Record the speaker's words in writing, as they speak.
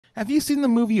Have you seen the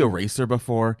movie Eraser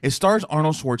before? It stars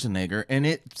Arnold Schwarzenegger and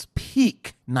it's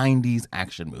peak 90s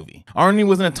action movie. Arnie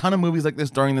was in a ton of movies like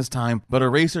this during this time, but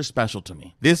Eraser's special to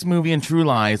me. This movie and True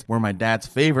Lies were my dad's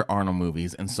favorite Arnold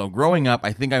movies, and so growing up,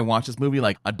 I think I watched this movie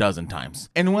like a dozen times.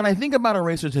 And when I think about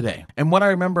Eraser today, and what I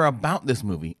remember about this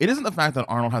movie, it isn't the fact that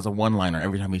Arnold has a one-liner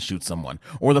every time he shoots someone,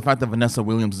 or the fact that Vanessa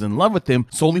Williams is in love with him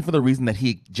solely for the reason that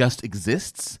he just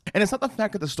exists. And it's not the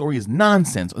fact that the story is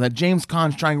nonsense, or that James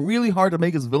Caan's trying really hard to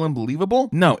make his villain believable.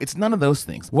 No, it's none of those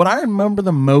things. What I remember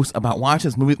the most about watching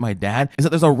this movie with my dad is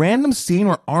that there's a random scene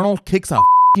where Arnold kicks a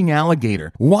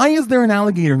alligator. Why is there an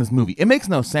alligator in this movie? It makes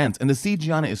no sense, and the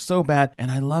CG on it is so bad,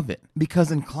 and I love it. Because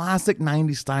in classic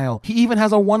 90s style, he even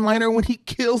has a one-liner when he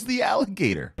kills the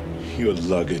alligator. Your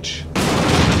luggage.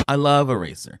 I love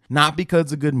Eraser, not because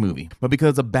it's a good movie, but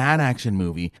because it's a bad action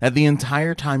movie that the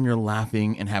entire time you're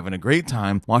laughing and having a great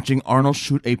time watching Arnold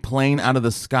shoot a plane out of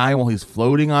the sky while he's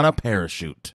floating on a parachute.